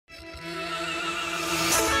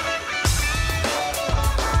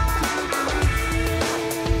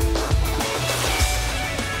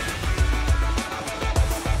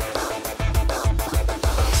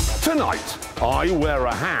I wear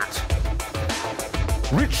a hat.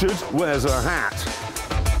 Richard wears a hat.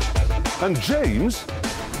 And James...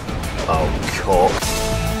 Oh, cock.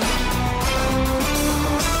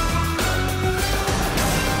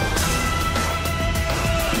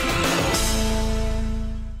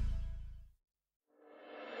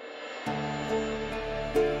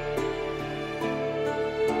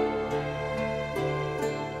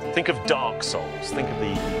 Think of Dark Souls, think of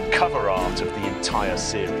the cover art of the entire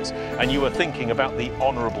series, and you were thinking about the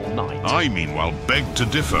Honourable Knight. I, meanwhile, beg to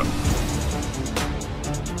differ.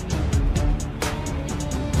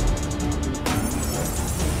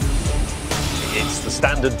 It's the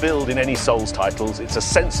standard build in any Souls titles. It's a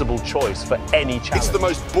sensible choice for any challenge. It's the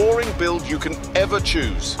most boring build you can ever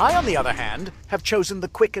choose. I, on the other hand, have chosen the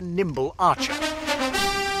quick and nimble archer.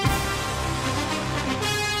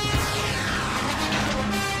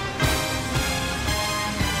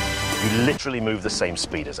 You literally move the same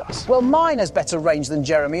speed as us. Well, mine has better range than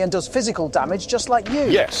Jeremy and does physical damage just like you.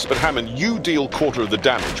 Yes, but Hammond, you deal quarter of the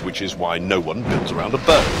damage, which is why no one builds around a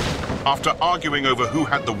bow. After arguing over who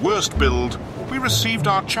had the worst build, we received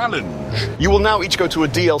our challenge. You will now each go to a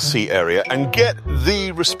DLC area and get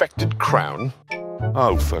the respected crown.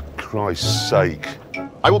 Oh, for Christ's sake.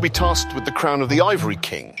 I will be tasked with the crown of the Ivory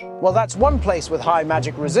King. Well, that's one place with high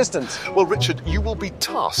magic resistance. Well, Richard, you will be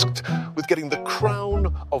tasked with getting the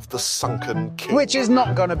crown of the Sunken King. Which is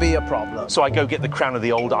not going to be a problem. So I go get the crown of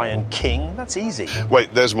the Old Iron King? That's easy.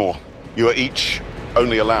 Wait, there's more. You are each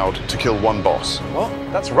only allowed to kill one boss. What?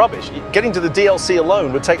 That's rubbish. Getting to the DLC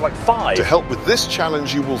alone would take like 5. To help with this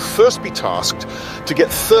challenge, you will first be tasked to get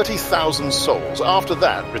 30,000 souls. After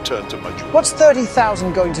that, return to Majula. What's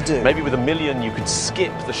 30,000 going to do? Maybe with 1 million you could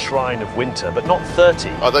skip the Shrine of Winter, but not 30.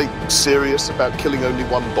 Are they serious about killing only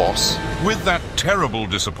one boss? With that terrible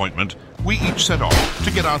disappointment, we each set off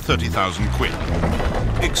to get our 30,000 quid.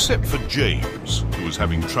 Except for James, who was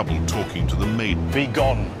having trouble talking to the maiden. Be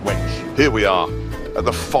gone, wench. Here we are, at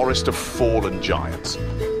the Forest of Fallen Giants.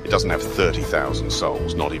 It doesn't have 30,000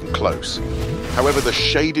 souls, not even close. However, the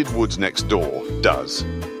Shaded Woods next door does,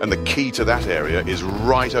 and the key to that area is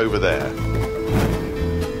right over there.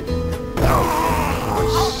 Oh, for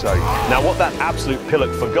Christ's sake. Now, what that absolute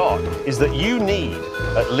pillock forgot is that you need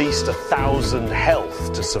at least 1,000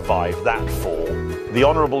 health to survive that fall. The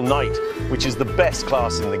Honourable Knight, which is the best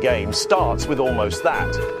class in the game, starts with almost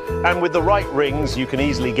that. And with the right rings, you can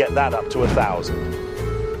easily get that up to 1,000.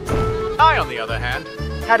 I, on the other hand,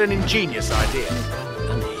 had an ingenious idea.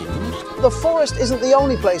 The forest isn't the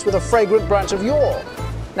only place with a fragrant branch of yore.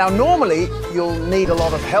 Now, normally, you'll need a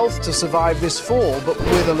lot of health to survive this fall, but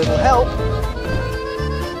with a little help...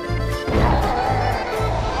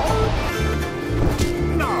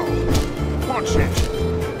 Now, watch it.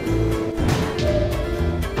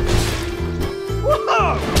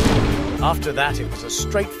 After that, it was a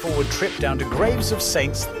straightforward trip down to Graves of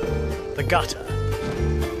Saints, the gutter,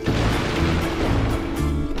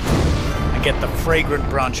 and get the fragrant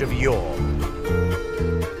branch of yore.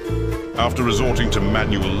 After resorting to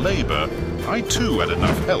manual labour, I too had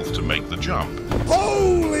enough health to make the jump.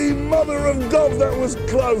 Holy mother of God, that was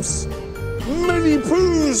close! Many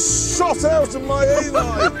poos shot out of my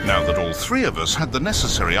A-line! Now that all 3 of us had the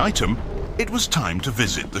necessary item, it was time to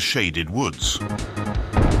visit the Shaded Woods.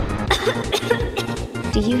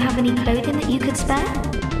 Do you have any clothing that you could spare?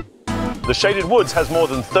 The Shaded Woods has more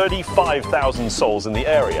than 35,000 souls in the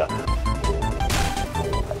area.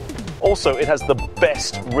 Also, it has the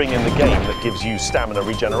best ring in the game that gives you stamina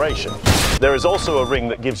regeneration. There is also a ring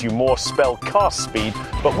that gives you more spell cast speed,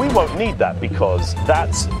 but we won't need that because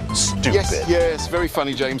that's stupid. Yes, very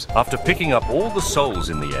funny, James. After picking up all the souls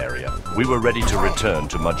in the area, we were ready to return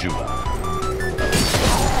to Majula.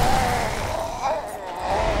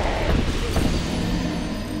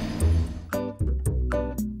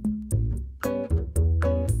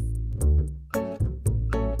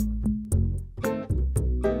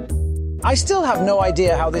 I still have no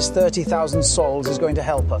idea how this 30,000 souls is going to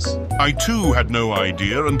help us. I too had no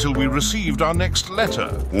idea until we received our next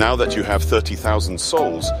letter. Now that you have 30,000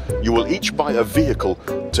 souls, you will each buy a vehicle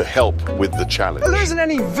to help with the challenge. There isn't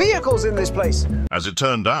any vehicles in this place. As it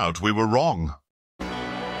turned out, we were wrong.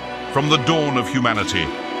 From the dawn of humanity,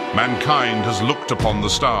 mankind has looked upon the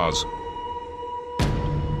stars.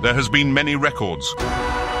 There has been many records,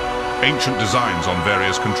 ancient designs on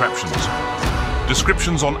various contraptions,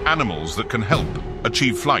 descriptions on animals that can help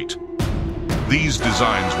achieve flight. These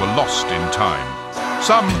designs were lost in time.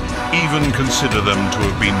 Some even consider them to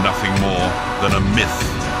have been nothing more than a myth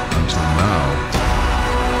until now.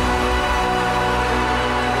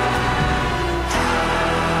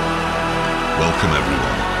 Welcome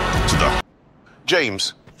everyone to the...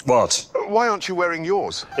 James. What? Why aren't you wearing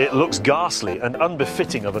yours? It looks ghastly and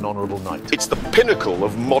unbefitting of an honourable knight. It's the pinnacle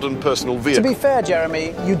of modern personal vehicle. To be fair,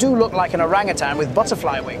 Jeremy, you do look like an orangutan with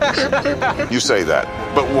butterfly wings. You say that,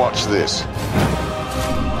 but watch this.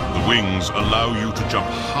 The wings allow you to jump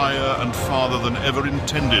higher and farther than ever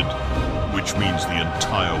intended, which means the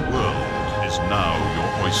entire world is now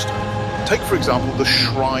your oyster. Take, for example, the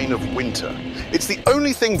Shrine of Winter. It's the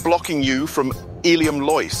only thing blocking you from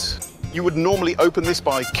ElevenLabs. You would normally open this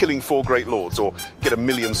by killing 4 great lords or get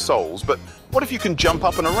 1,000,000 souls, but what if you can jump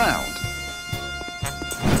up and around?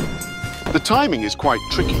 The timing is quite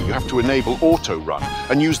tricky. You have to enable auto run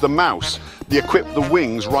and use the mouse, equip the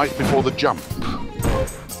wings right before the jump.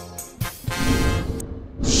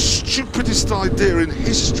 Stupidest idea in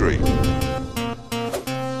history.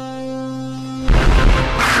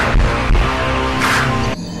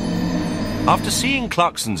 After seeing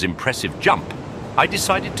Clarkson's impressive jump, I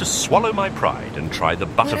decided to swallow my pride and try the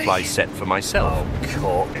butterfly set for myself.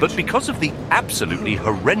 But because of the absolutely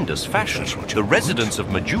horrendous fashion, the residents of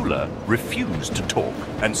Majula refused to talk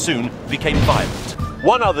and soon became violent.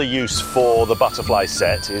 One other use for the butterfly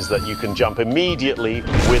set is that you can jump immediately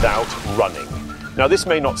without running. Now, this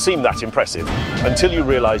may not seem that impressive until you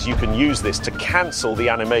realise you can use this to cancel the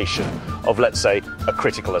animation of, let's say, a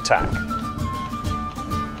critical attack.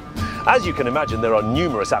 As you can imagine, there are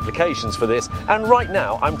numerous applications for this, and right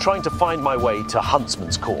now I'm trying to find my way to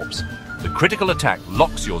Huntsman's Corpse. The critical attack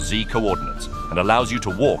locks your Z coordinates and allows you to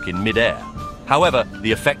walk in mid-air. However,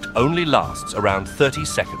 the effect only lasts around 30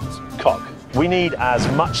 seconds. Cock. We need as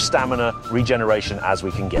much stamina regeneration as we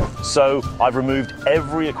can get. So I've removed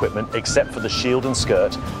every equipment except for the shield and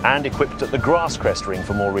skirt and equipped at the grass crest ring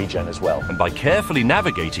for more regen as well. And by carefully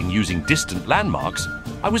navigating using distant landmarks,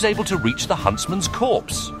 I was able to reach the Huntsman's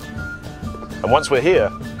Corpse. And once we're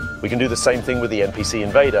here, we can do the same thing with the NPC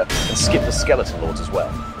invader and skip the skeleton lords as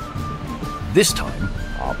well. This time,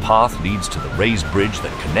 our path leads to the raised bridge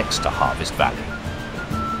that connects to Harvest Valley.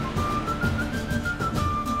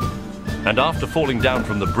 And after falling down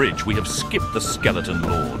from the bridge, we have skipped the skeleton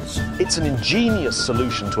lords. It's an ingenious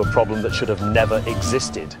solution to a problem that should have never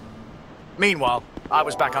existed. Meanwhile, I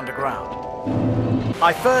was back underground.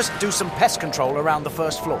 I first do some pest control around the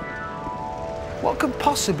first floor. What could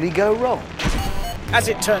possibly go wrong? As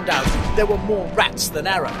it turned out, there were more rats than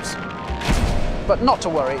arrows. But not to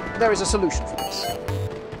worry, there is a solution for this.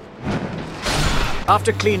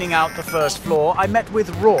 After cleaning out the first floor, I met with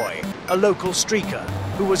Roy, a local streaker,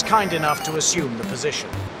 who was kind enough to assume the position.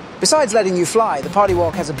 Besides letting you fly, the party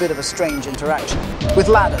walk has a bit of a strange interaction with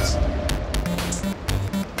ladders.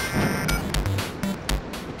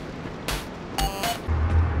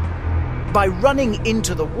 By running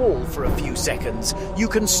into the wall for a few seconds, you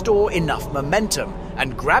can store enough momentum,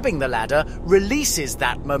 and grabbing the ladder releases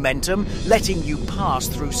that momentum, letting you pass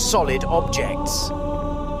through solid objects.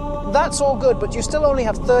 That's all good, but you still only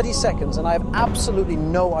have 30 seconds, and I have absolutely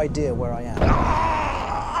no idea where I am.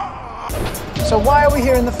 So why are we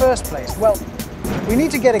here in the first place? Well, we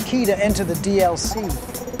need to get a key to enter the DLC.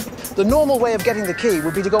 The normal way of getting the key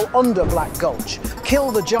would be to go under Black Gulch,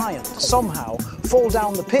 kill the giant somehow, fall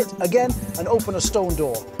down the pit again, and open a stone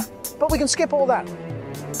door. But we can skip all that.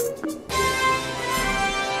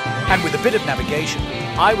 And with a bit of navigation,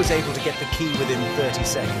 I was able to get the key within 30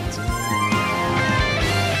 seconds.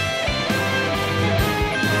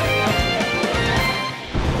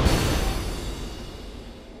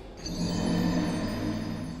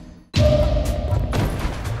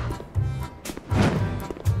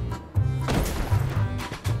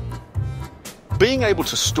 Being able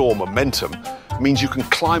to store momentum means you can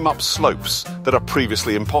climb up slopes that are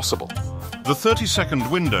previously impossible. The 30-second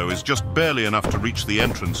window is just barely enough to reach the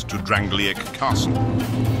entrance to Drangliek Castle.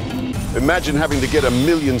 Imagine having to get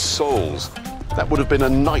 1,000,000 souls. That would have been a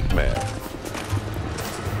nightmare.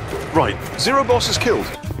 Right, Zero Boss is killed.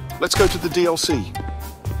 Let's go to the DLC.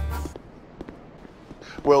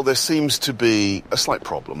 Well, there seems to be a slight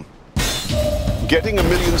problem. Getting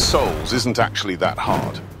 1,000,000 souls isn't actually that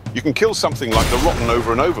hard. You can kill something like the Rotten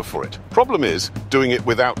over and over for it. Problem is, doing it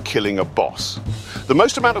without killing a boss. The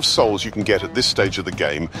most amount of souls you can get at this stage of the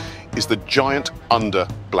game is the giant under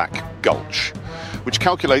Black Gulch, which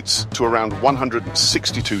calculates to around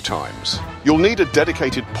 162 times. You'll need a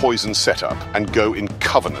dedicated poison setup and go in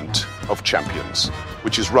Covenant of Champions,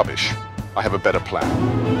 which is rubbish. I have a better plan.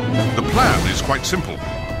 The plan is quite simple.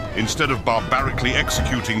 Instead of barbarically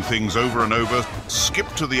executing things over and over, skip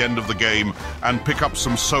to the end of the game and pick up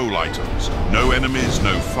some soul items. No enemies,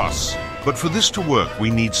 no fuss. But for this to work, we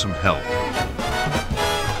need some help.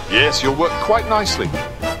 Yes, you'll work quite nicely.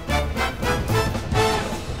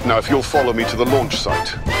 Now, if you'll follow me to the launch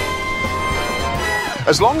site.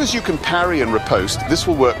 As long as you can parry and riposte, this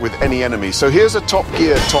will work with any enemy. So here's a top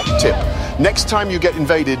gear, top tip. Next time you get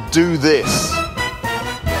invaded, do this.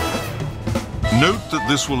 Note that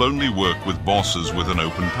this will only work with bosses with an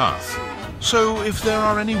open path. So if there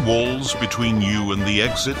are any walls between you and the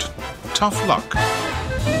exit, tough luck.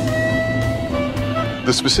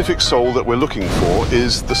 The specific soul that we're looking for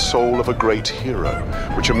is the soul of a great hero,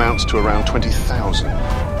 which amounts to around 20,000.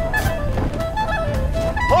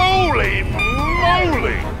 Holy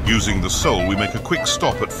moly! Using the soul, we make a quick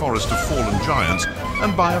stop at Forest of Fallen Giants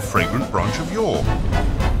and buy a fragrant branch of yore.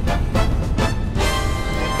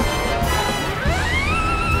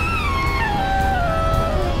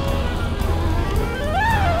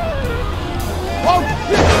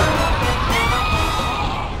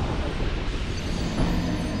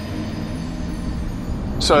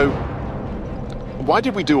 So, why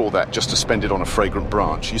did we do all that just to spend it on a fragrant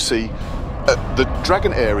branch? You see, the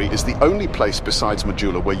Dragon Eyrie is the only place besides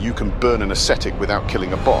Majula where you can burn an ascetic without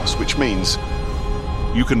killing a boss, which means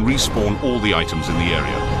you can respawn all the items in the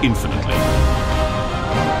area infinitely.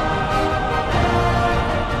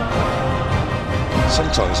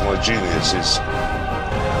 Sometimes my genius is...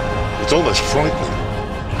 it's almost frightening.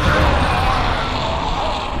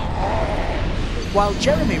 While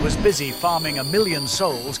Jeremy was busy farming 1,000,000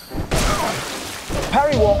 souls,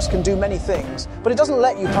 Parry walks can do many things, but it doesn't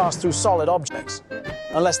let you pass through solid objects.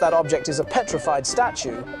 Unless that object is a petrified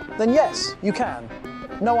statue, then yes, you can.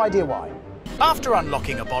 No idea why. after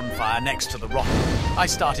unlocking a bonfire next to the rotten, I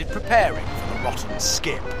started preparing for the rotten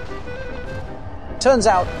skip. Turns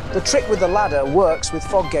out, the trick with the ladder works with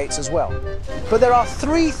fog gates as well. But there are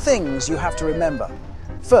 3 things you have to remember.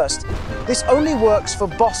 First, this only works for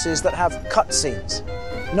bosses that have cutscenes.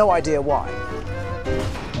 No idea why.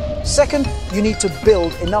 Second, you need to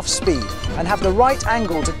build enough speed and have the right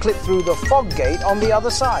angle to clip through the fog gate on the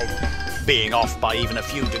other side. Being off by even a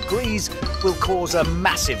few degrees will cause a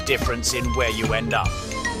massive difference in where you end up.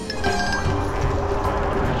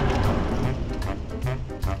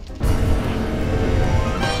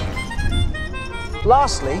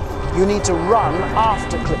 Lastly, you need to run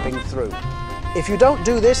after clipping through. If you don't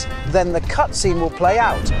do this, then the cutscene will play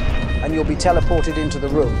out and you'll be teleported into the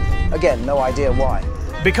room. Again, no idea why.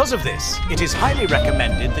 Because of this, it is highly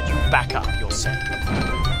recommended that you back up your save.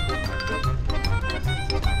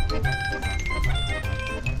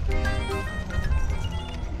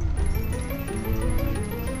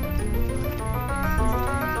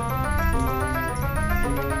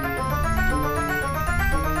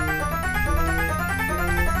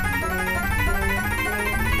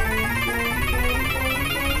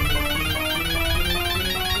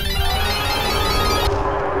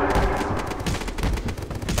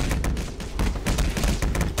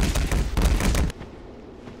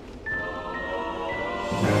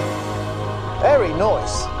 Very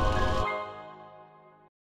nice.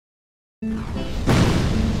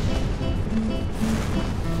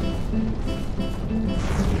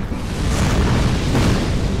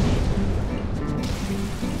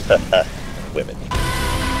 Women.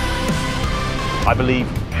 I believe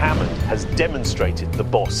Hammond has demonstrated the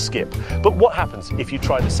boss skip. But what happens if you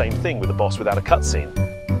try the same thing with a boss without a cutscene?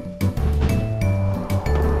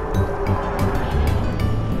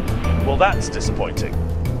 Well, that's disappointing.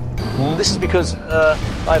 This is because, I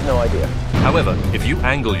have no idea. However, if you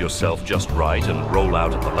angle yourself just right and roll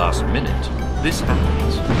out at the last minute, this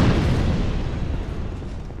happens.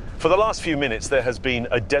 For the last few minutes, there has been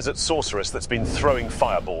a desert sorceress that's been throwing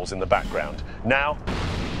fireballs in the background. Now,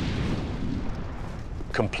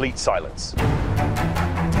 complete silence.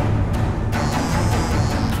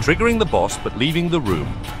 Triggering the boss but leaving the room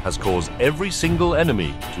has caused every single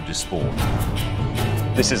enemy to despawn.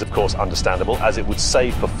 This is, of course, understandable, as it would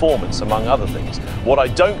save performance, among other things. What I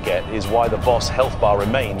don't get is why the boss health bar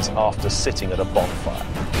remains after sitting at a bonfire.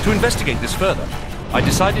 To investigate this further, I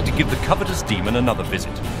decided to give the covetous demon another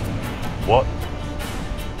visit. What?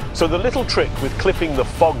 So the little trick with clipping the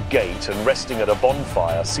fog gate and resting at a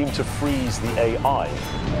bonfire seemed to freeze the AI,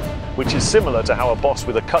 which is similar to how a boss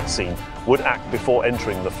with a cutscene would act before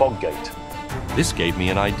entering the fog gate. This gave me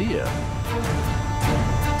an idea.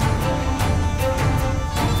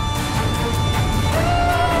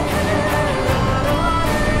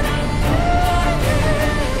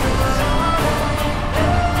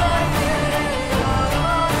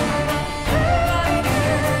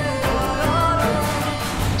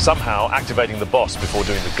 Somehow, activating the boss before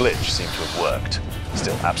doing the glitch seemed to have worked.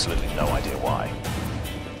 Still, absolutely no idea why.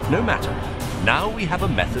 No matter. Now we have a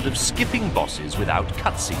method of skipping bosses without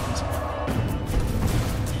cutscenes.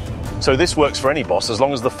 So this works for any boss as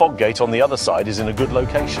long as the fog gate on the other side is in a good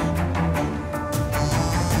location.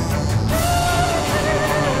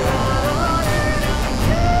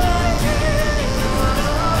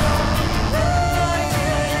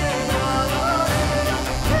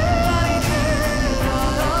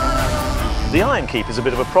 The Iron Keep is a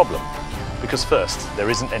bit of a problem, because first, there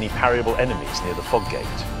isn't any parryable enemies near the fog gate.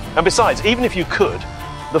 And besides, even if you could,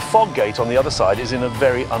 the fog gate on the other side is in a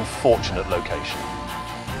very unfortunate location.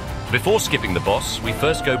 Before skipping the boss, we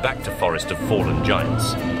first go back to Forest of Fallen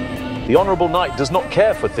Giants. The Honourable Knight does not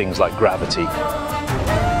care for things like gravity.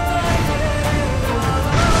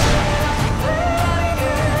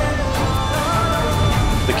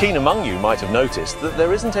 The keen among you might have noticed that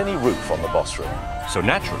there isn't any roof on the boss room. So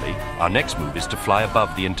naturally, our next move is to fly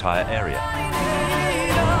above the entire area.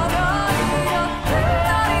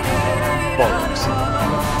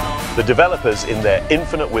 Bollocks. The developers, in their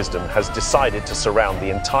infinite wisdom, has decided to surround the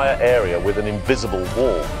entire area with an invisible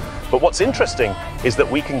wall. But what's interesting is that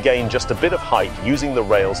we can gain just a bit of height using the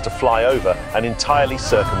rails to fly over and entirely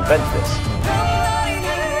circumvent this.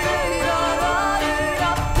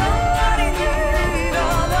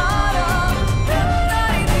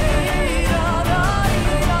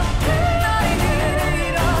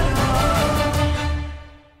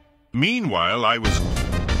 Meanwhile, I was...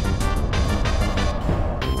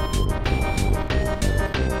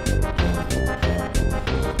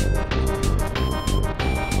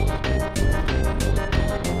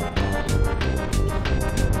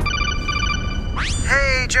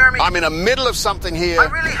 Hey, Jeremy. I'm in the middle of something here. I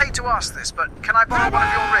really hate to ask this, but can I borrow one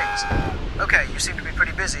of your rings? Okay, you seem to be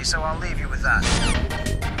pretty busy, so I'll leave you with that.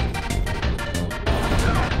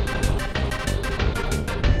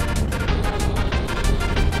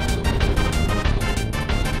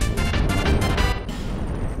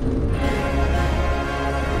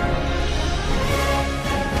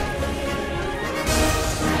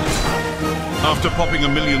 After popping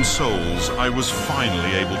 1,000,000 souls, I was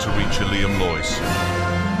finally able to reach ElevenLabs.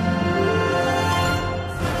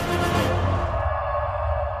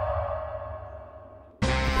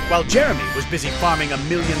 While Jeremy was busy farming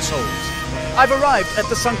 1,000,000 souls, I've arrived at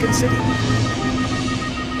the Sunken City.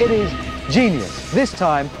 It is genius. This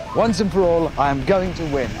time, once and for all, I am going to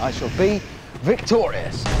win. I shall be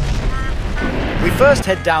victorious. We first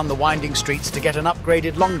head down the winding streets to get an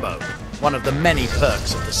upgraded longbow, one of the many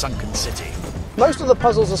perks of the Sunken City. Most of the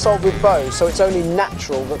puzzles are solved with bows, so it's only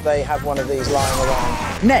natural that they have one of these lying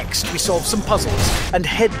around. Next, we solve some puzzles and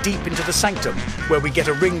head deep into the sanctum, where we get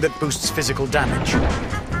a ring that boosts physical damage.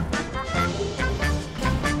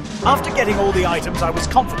 After getting all the items I was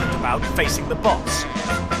confident about facing the boss.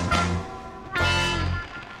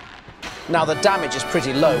 Now the damage is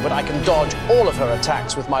pretty low, but I can dodge all of her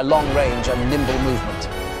attacks with my long range and nimble movement.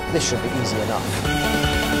 This should be easy enough.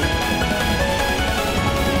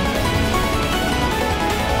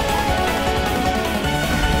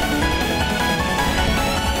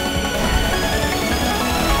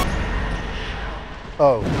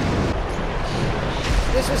 Oh.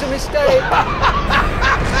 This was a mistake.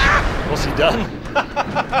 What's he done?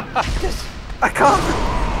 I can't.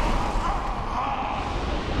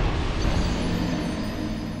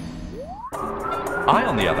 I,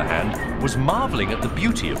 on the other hand, was marvelling at the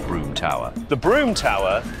beauty of Broom Tower. The Broom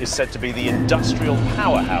Tower is said to be the industrial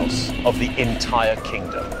powerhouse of the entire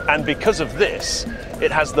kingdom. And because of this,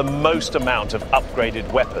 it has the most amount of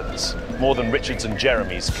upgraded weapons, more than Richard's and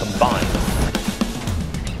Jeremy's combined.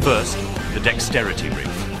 First, the Dexterity Ring,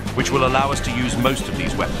 which will allow us to use most of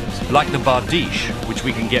these weapons, like the Bardiche, which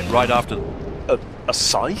we can get right after... A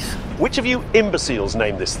scythe? Which of you imbeciles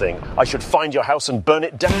named this thing? I should find your house and burn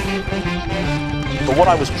it down. But what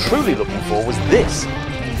I was truly looking for was this.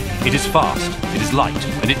 It is fast, it is light,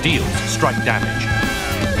 and it deals strike damage.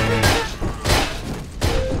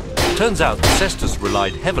 Turns out Cestus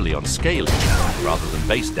relied heavily on scaling rather than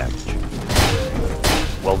base damage.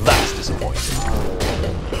 Well, that's disappointing.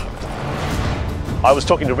 I was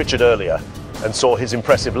talking to Richard earlier and saw his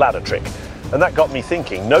impressive ladder trick, and that got me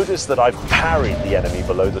thinking. Notice that I've parried the enemy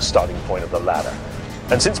below the starting point of the ladder.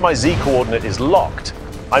 And since my Z coordinate is locked,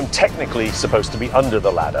 I'm technically supposed to be under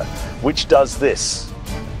the ladder, which does this.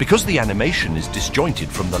 Because the animation is disjointed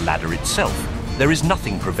from the ladder itself, there is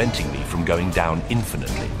nothing preventing me from going down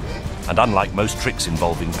infinitely. And unlike most tricks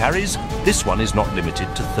involving parries, this one is not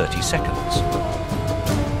limited to 30 seconds.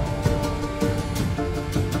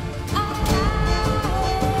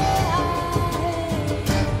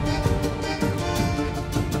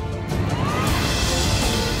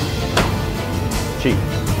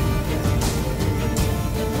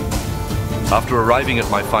 After arriving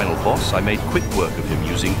at my final boss, I made quick work of him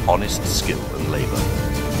using honest skill and labor.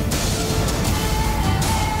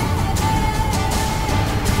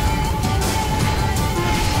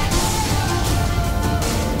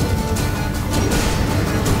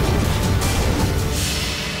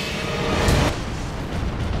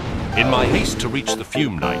 In my haste to reach the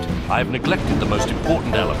fume night, I have neglected the most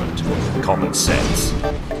important element, common sense.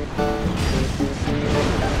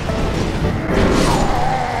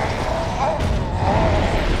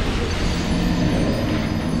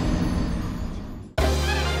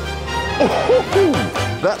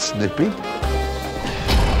 That's snippy.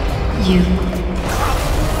 You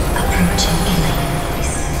approaching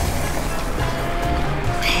ElevenLabs.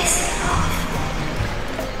 Piss off.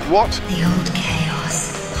 What? The old chaos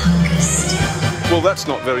hungers still. Well, that's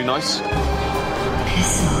not very nice.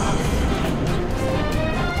 Piss off.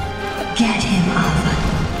 Get him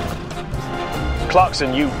up.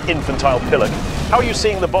 Clarkson, you infantile pillock. How are you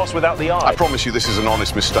seeing the boss without the eye? I promise you this is an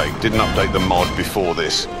honest mistake. Didn't update the mod before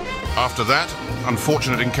this. After that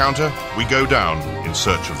unfortunate encounter, we go down in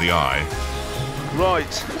search of the eye.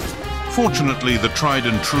 Right. Fortunately, the tried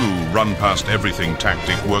and true run past everything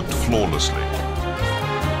tactic worked flawlessly.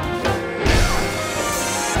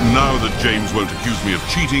 Now that James won't accuse me of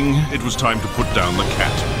cheating, it was time to put down the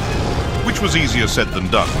cat, which was easier said than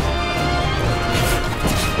done.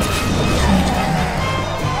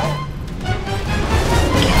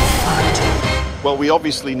 Well, we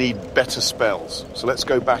obviously need better spells, so let's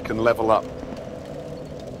go back and level up.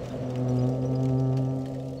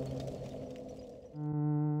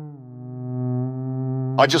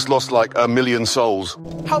 I just lost like 1 million souls.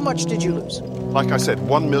 How much did you lose? Like I said,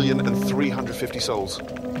 1,350,000 souls.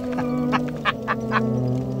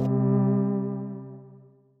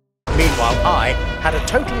 Meanwhile, I had a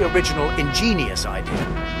totally original, ingenious idea.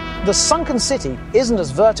 The sunken city isn't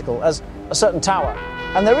as vertical as a certain tower,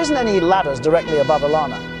 and there isn't any ladders directly above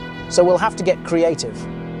Alana, so we'll have to get creative.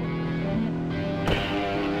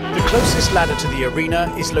 The closest ladder to the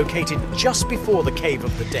arena is located just before the Cave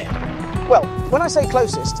of the Dead. Well, when I say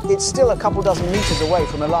closest, it's still a couple dozen meters away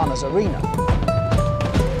from Alana's arena.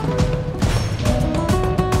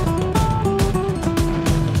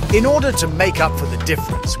 In order to make up for the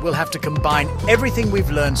difference, we'll have to combine everything we've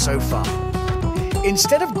learned so far.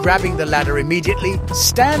 Instead of grabbing the ladder immediately,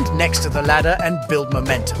 stand next to the ladder and build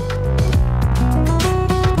momentum.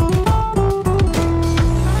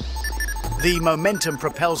 The momentum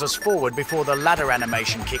propels us forward before the ladder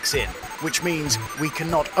animation kicks in, which means we can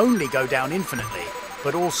not only go down infinitely,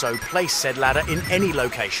 but also place said ladder in any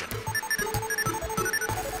location.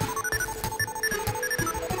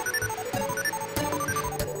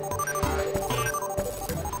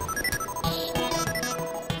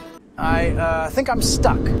 I think I'm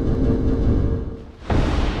stuck.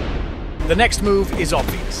 The next move is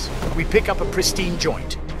obvious. We pick up a pristine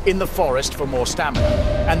joint in the forest for more stamina,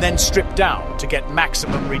 and then strip down to get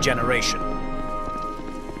maximum regeneration.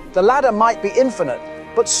 The ladder might be infinite,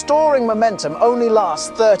 but storing momentum only lasts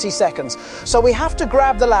 30 seconds, so we have to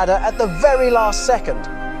grab the ladder at the very last second.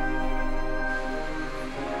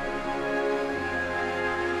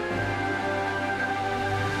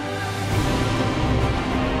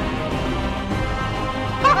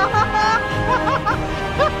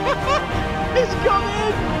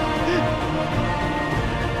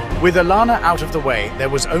 With Alana out of the way, there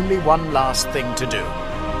was only one last thing to do.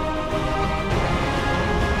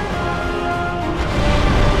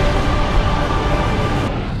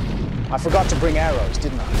 I forgot to bring arrows,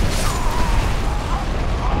 didn't I?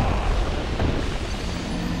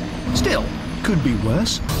 Still, could be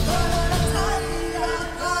worse.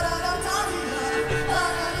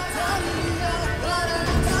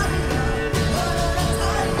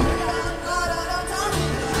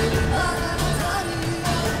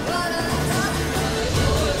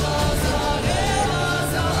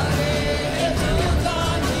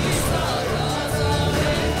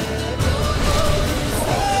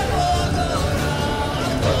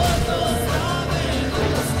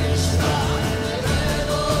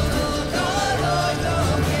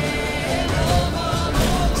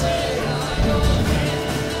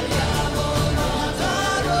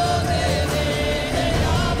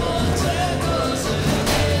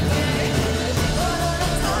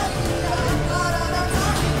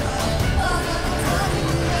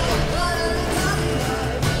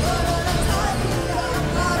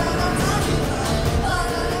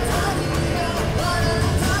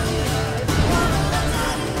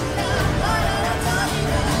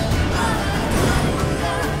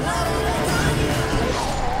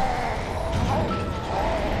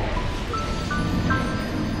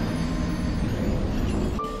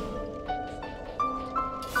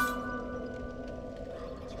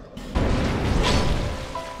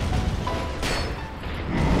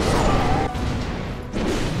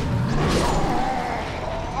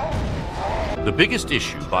 The biggest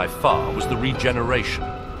issue by far was the regeneration.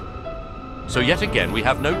 So yet again we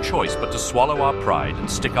have no choice but to swallow our pride and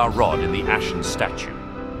stick our rod in the ashen statue.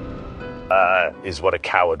 Is what a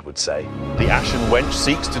coward would say. The ashen wench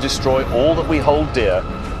seeks to destroy all that we hold dear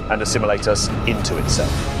and assimilate us into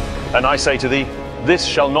itself. And I say to thee, this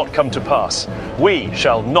shall not come to pass. We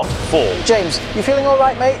shall not fall. James, you feeling all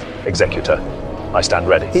right, mate? Executor, I stand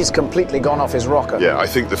ready. He's completely gone off his rocker. Yeah, I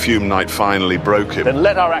think the fume night finally broke him. Then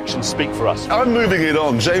let our actions speak for us. I'm moving it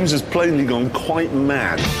on. James has plainly gone quite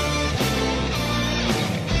mad.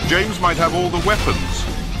 James might have all the weapons,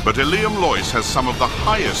 but ElevenLabs has some of the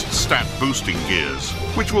highest stat boosting gears,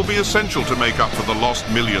 which will be essential to make up for the lost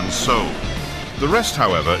millions sold. The rest,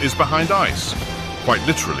 however, is behind ice. Quite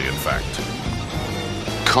literally, in fact.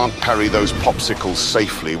 Can't parry those popsicles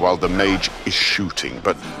safely while the mage is shooting,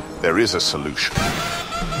 but there is a solution.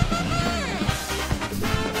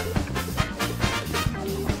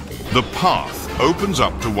 The path opens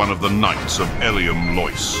up to one of the knights of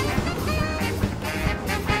ElevenLabs.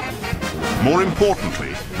 More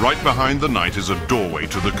importantly, right behind the knight is a doorway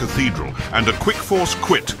to the cathedral, and a quick force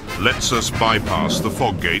quit lets us bypass the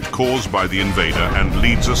fog gate caused by the invader and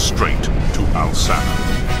leads us straight to Al-Sana.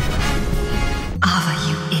 Ava,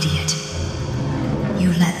 you idiot.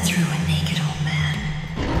 You let through a naked old man.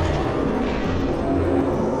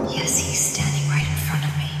 Yes, he's standing right in front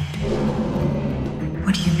of me.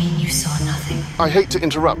 What do you mean you saw nothing? I hate to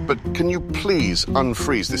interrupt, but can you please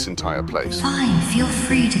unfreeze this entire place? Fine, feel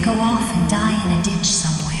free to go off and die in a ditch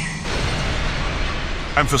somewhere.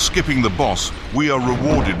 And for skipping the boss, we are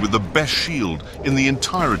rewarded with the best shield in the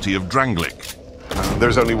entirety of Drangleic.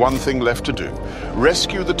 There's only one thing left to do.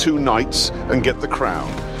 Rescue the two knights and get the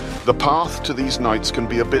crown. The path to these knights can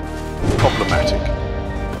be a bit problematic,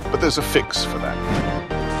 but there's a fix for that.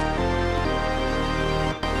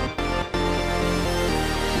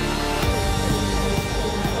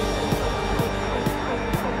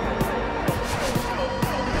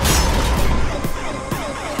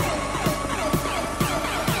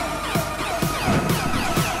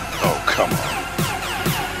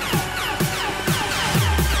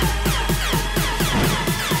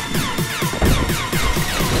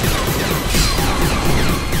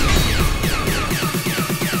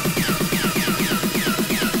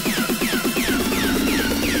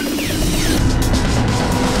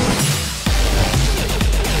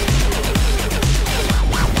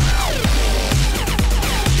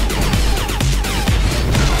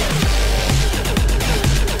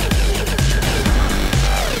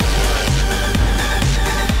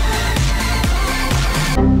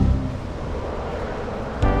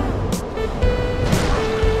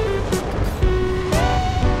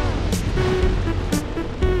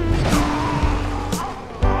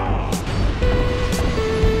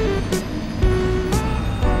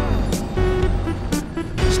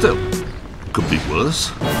 Still, could be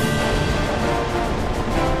worse.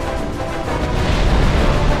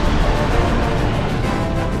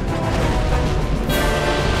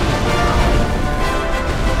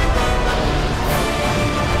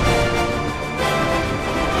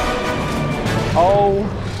 Oh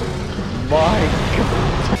my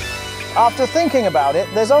god. After thinking about it,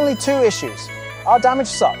 there's only two issues. Our damage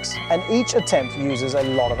sucks, and each attempt uses a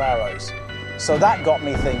lot of arrows. So that got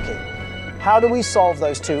me thinking. How do we solve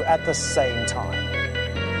those two at the same time?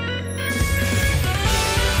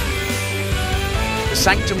 The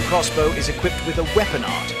Sanctum crossbow is equipped with a weapon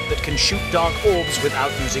art that can shoot dark orbs without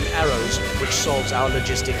using arrows, which solves our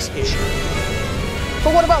logistics issue.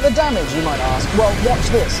 But what about the damage, you might ask? Well, watch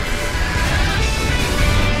this.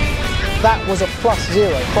 That was a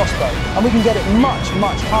 +0 crossbow, and we can get it much,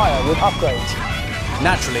 much higher with upgrades.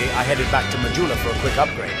 Naturally, I headed back to Majula for a quick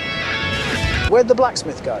upgrade. Where'd the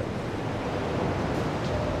blacksmith go?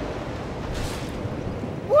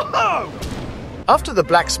 Whoa! After the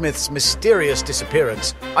blacksmith's mysterious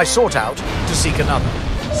disappearance, I sought out to seek another.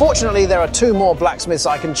 Fortunately, there are two more blacksmiths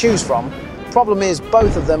I can choose from. Problem is,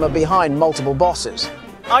 both of them are behind multiple bosses.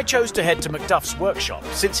 I chose to head to Macduff's workshop,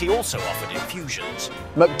 since he also offered infusions.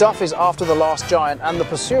 Macduff is after the last giant and the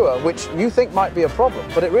pursuer, which you think might be a problem,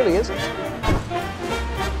 but it really isn't.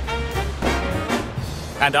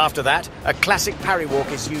 And after that, a classic parry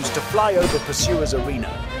walk is used to fly over Pursuer's arena.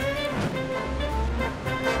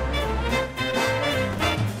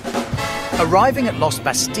 Arriving at Lost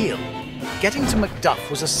Bastille, getting to Macduff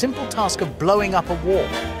was a simple task of blowing up a wall.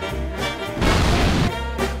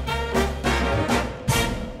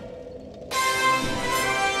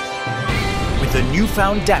 With the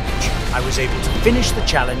newfound damage, I was able to finish the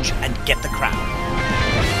challenge and get the crown.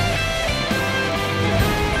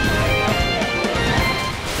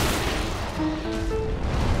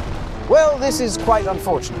 Well, this is quite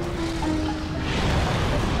unfortunate.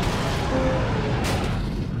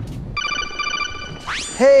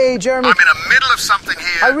 Hey, Jeremy. I'm in the middle of something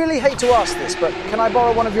here. I really hate to ask this, but can I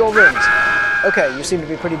borrow one of your rings? Okay, you seem to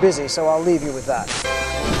be pretty busy, so I'll leave you with that.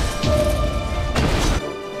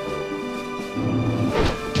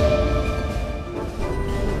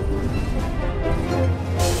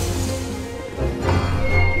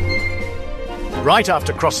 Right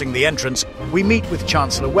after crossing the entrance, we meet with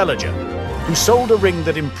Chancellor Welliger, who sold a ring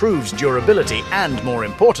that improves durability and, more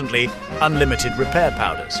importantly, unlimited repair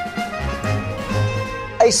powders.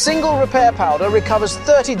 A single repair powder recovers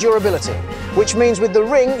 30 durability, which means with the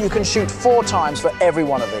ring you can shoot 4 times for every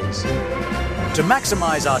one of these. To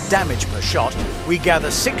maximize our damage per shot, we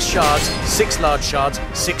gather 6 shards, 6 large shards,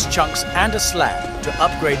 6 chunks and a slab to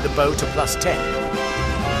upgrade the bow to +10.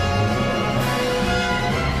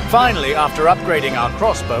 Finally, after upgrading our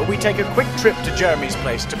crossbow, we take a quick trip to Jeremy's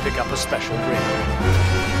place to pick up a special ring.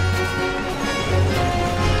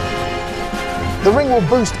 The ring will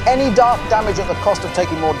boost any dark damage at the cost of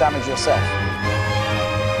taking more damage yourself.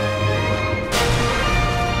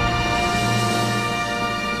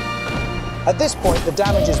 At this point, the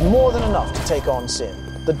damage is more than enough to take on Sin.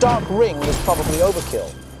 The dark ring was probably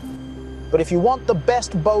overkill. But if you want the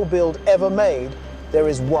best bow build ever made, there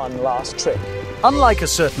is one last trick. Unlike a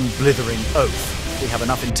certain blithering oath, we have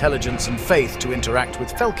enough intelligence and faith to interact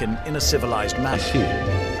with Felkin in a civilized manner. I see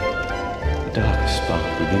the dark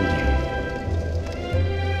spark within you.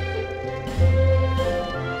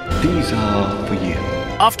 These are for you.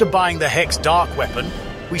 After buying the Hex Dark weapon,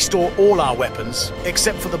 we store all our weapons,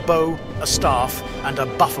 except for the bow, a staff, and a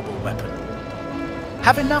buffable weapon.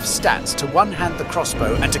 Have enough stats to one-hand the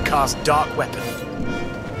crossbow and to cast Dark Weapon.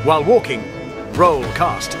 While walking, roll,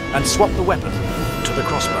 cast, and swap the weapon to the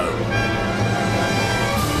crossbow.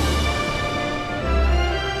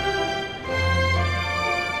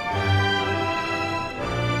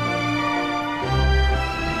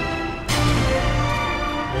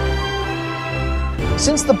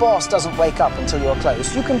 Since the boss doesn't wake up until you're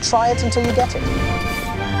close, you can try it until you get it.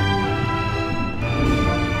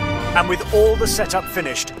 And with all the setup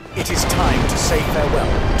finished, it is time to say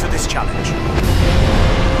farewell to this challenge.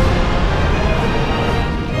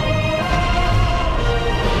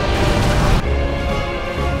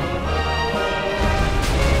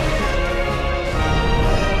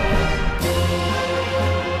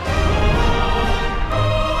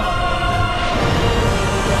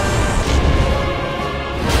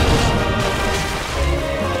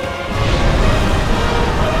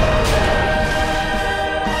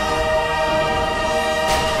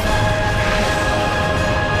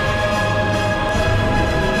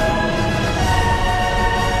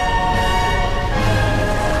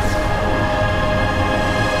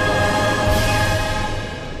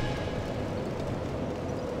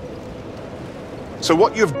 So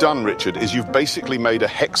what you've done, Richard, is you've basically made a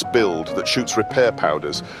hex build that shoots repair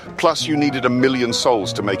powders, plus you needed 1 million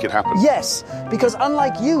souls to make it happen. Yes, because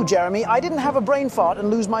unlike you, Jeremy, I didn't have a brain fart and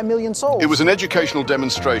lose my 1,000,000 souls. It was an educational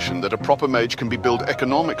demonstration that a proper mage can be built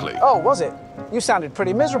economically. Oh, was it? You sounded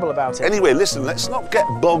pretty miserable about it. Anyway, listen, let's not get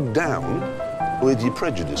bogged down with your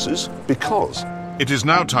prejudices, because... It is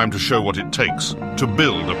now time to show what it takes to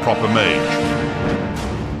build a proper mage.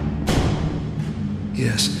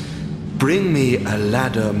 Yes. Bring me a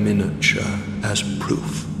ladder miniature as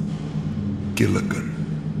proof. Gilligan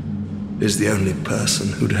is the only person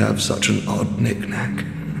who'd have such an odd knick-knack.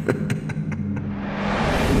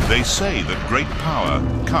 They say that great power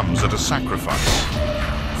comes at a sacrifice.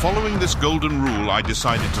 Following this golden rule, I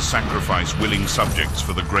decided to sacrifice willing subjects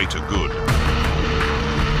for the greater good.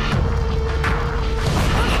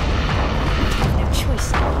 No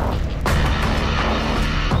choice.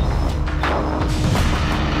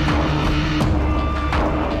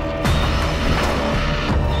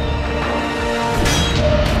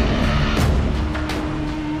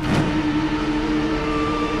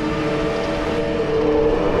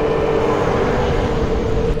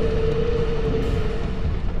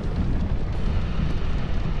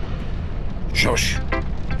 Shush.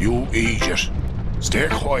 You idiot. Stay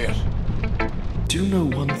quiet. Do you know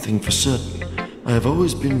one thing for certain? I have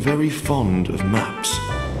always been very fond of maps.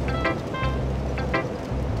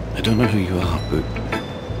 I don't know who you are,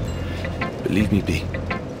 but leave me be.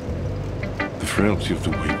 The frailty of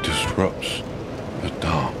the weak disrupts the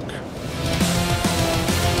dark.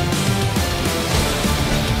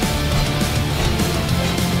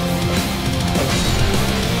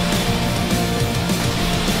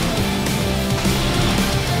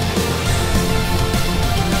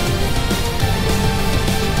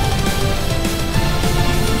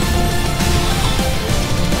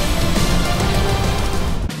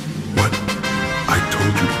 What? I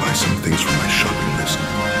told you to buy some things from my shopping list.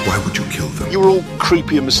 Why would you kill them? You were all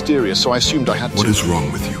creepy and mysterious, so I assumed I had to. What is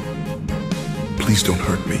wrong with you? Please don't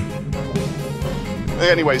hurt me.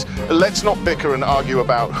 Anyways, let's not bicker and argue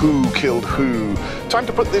about who killed who. Time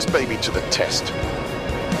to put this baby to the test.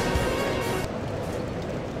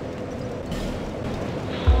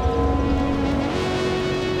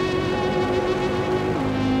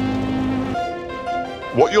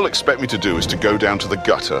 What you'll expect me to do is to go down to the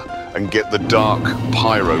gutter and get the dark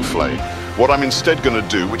pyro flame. What I'm instead going to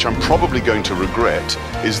do, which I'm probably going to regret,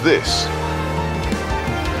 is this.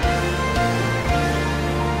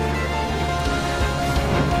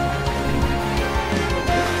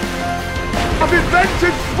 I've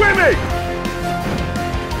invented swimming!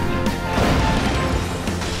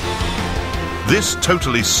 This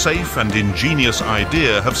totally safe and ingenious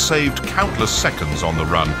idea have saved countless seconds on the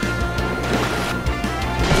run.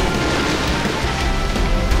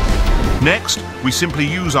 Next, we simply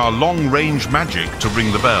use our long-range magic to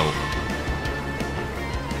ring the bell.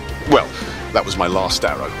 Well, that was my last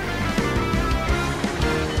arrow.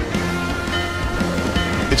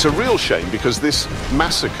 It's a real shame because this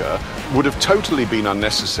massacre would have totally been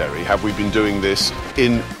unnecessary had we been doing this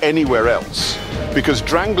in anywhere else. Because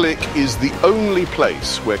Drangleic is the only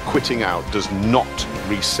place where quitting out does not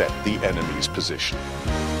reset the enemy's position.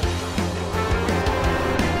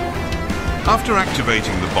 After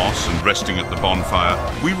activating the boss and resting at the bonfire,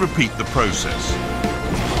 we repeat the process.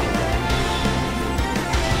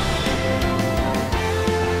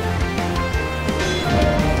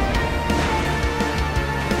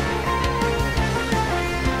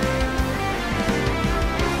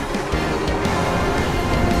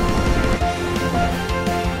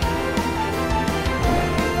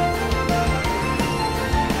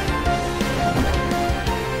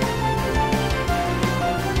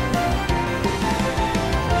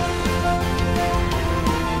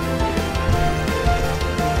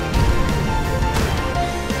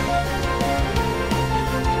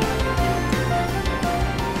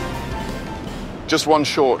 Just one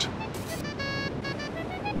short.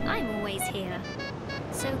 I'm always here,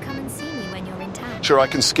 so come and see me when you're in town. Sure, I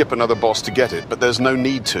can skip another boss to get it, but there's no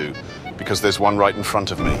need to, because there's one right in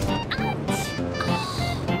front of me.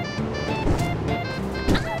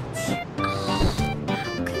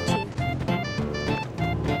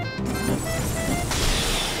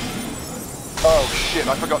 Oh shit,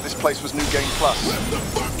 I forgot this place was New Game Plus. Let the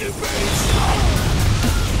fucking bass.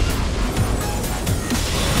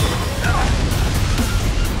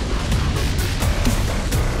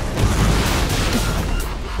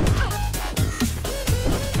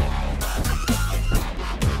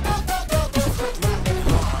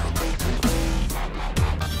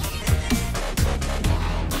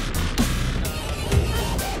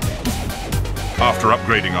 After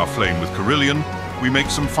upgrading our flame with Carillion, we make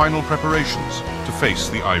some final preparations to face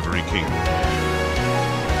the Ivory King.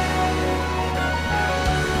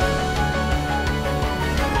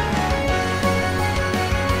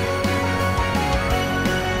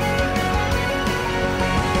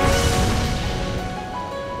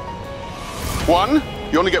 One?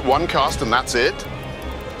 You only get one cast and that's it?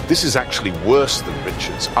 This is actually worse than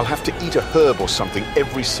Richard's. I'll have to eat a herb or something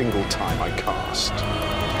every single time I cast.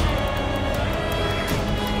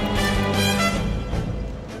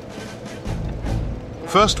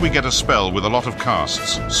 First we get a spell with a lot of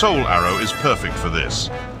casts. Soul Arrow is perfect for this.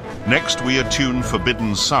 Next we attune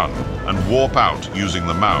Forbidden Sun and warp out using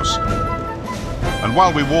the mouse. And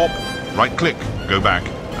while we warp, right-click, go back,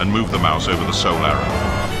 and move the mouse over the Soul Arrow.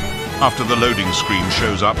 After the loading screen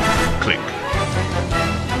shows up, click.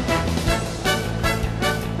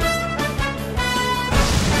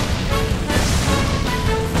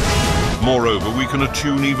 Moreover, we can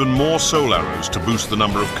attune even more Soul Arrows to boost the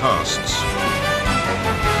number of casts.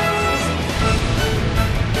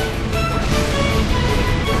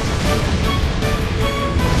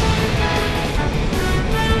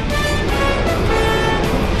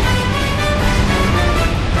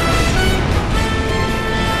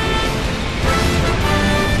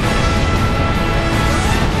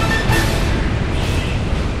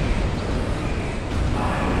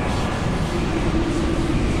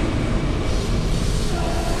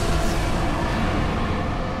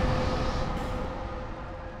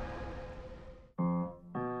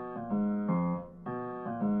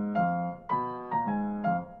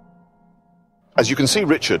 As you can see,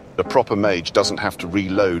 Richard, a proper mage doesn't have to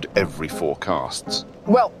reload every 4 casts.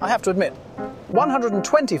 Well, I have to admit,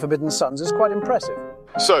 120 Forbidden Suns is quite impressive.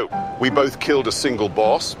 So, we both killed a single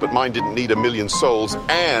boss, but mine didn't need 1,000,000 souls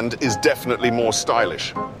and is definitely more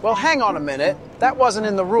stylish. Well, hang on a minute. That wasn't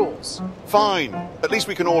in the rules. Fine. At least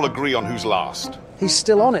we can all agree on who's last. He's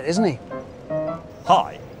still on it, isn't he?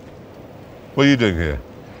 Hi. What are you doing here?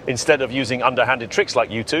 Instead of using underhanded tricks like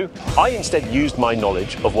you two, I instead used my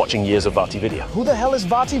knowledge of watching years of Vati video. Who the hell is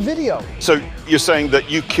Vati Video? So you're saying that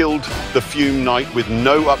you killed the Fume Knight with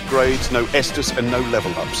no upgrades, no Estus, and no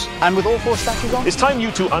level ups? And with all 4 statues on? It's time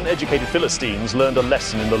you two uneducated Philistines learned a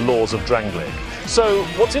lesson in the laws of Drangleic. So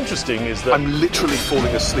what's interesting is that... I'm literally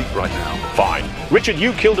falling asleep right now. Fine. Richard,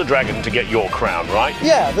 you killed a dragon to get your crown, right?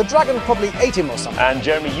 Yeah, the dragon probably ate him or something. And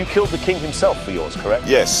Jeremy, you killed the king himself for yours, correct?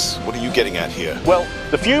 Yes. What are you getting at here? Well,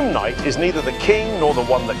 the Fume Knight is neither the king nor the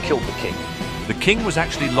one that killed the king. The king was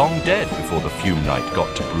actually long dead before the Fume Knight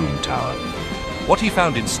got to Broom Tower. What he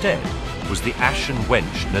found instead was the ashen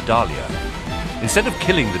wench Nadalia. Instead of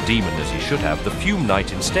killing the demon as he should have, the Fume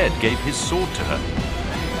Knight instead gave his sword to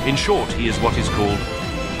her. In short, he is what is called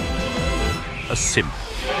a simp.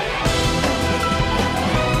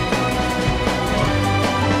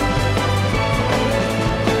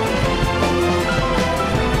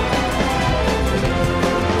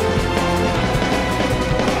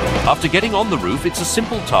 After getting on the roof, it's a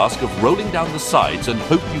simple task of rolling down the sides and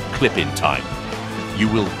hope you clip in time. You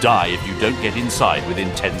will die if you don't get inside within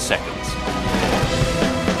 10 seconds.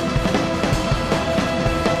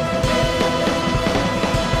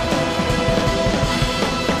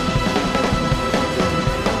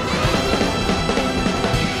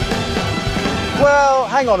 Well,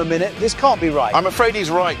 hang on a minute. This can't be right. I'm afraid he's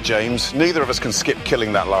right, James. Neither of us can skip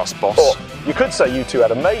killing that last boss. Or you could say you two had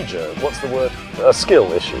a major, what's the word, a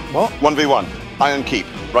skill issue. What? 1v1. Iron Keep.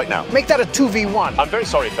 Right now. Make that a 2v1. I'm very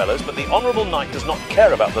sorry, fellas, but the Honourable Knight does not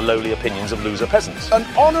care about the lowly opinions of loser peasants. An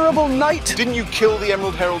honourable knight? Didn't you kill the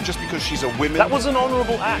Emerald Herald just because she's a woman? That was an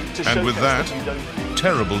honourable act to And with that, you don't...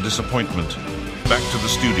 terrible disappointment. Back to the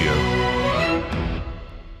studio.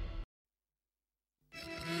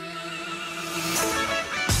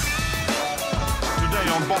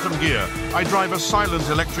 Bottom gear. I drive a silent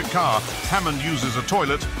electric car, Hammond uses a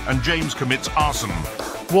toilet, and James commits arson.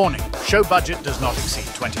 Warning, show budget does not exceed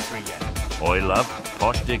 23 yen. Oi, love,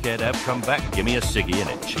 posh dickhead have come back, give me a ciggy in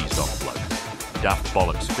it, cheesed off bloke. Daft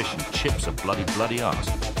bollocks, fish and chips a bloody arse.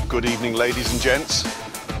 Good evening, ladies and gents.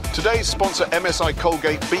 Today's sponsor, MSI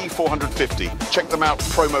Colgate B450. Check them out,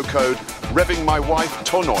 promo code Revving My Wife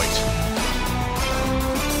Tonoit.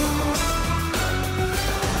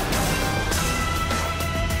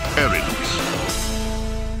 Erin,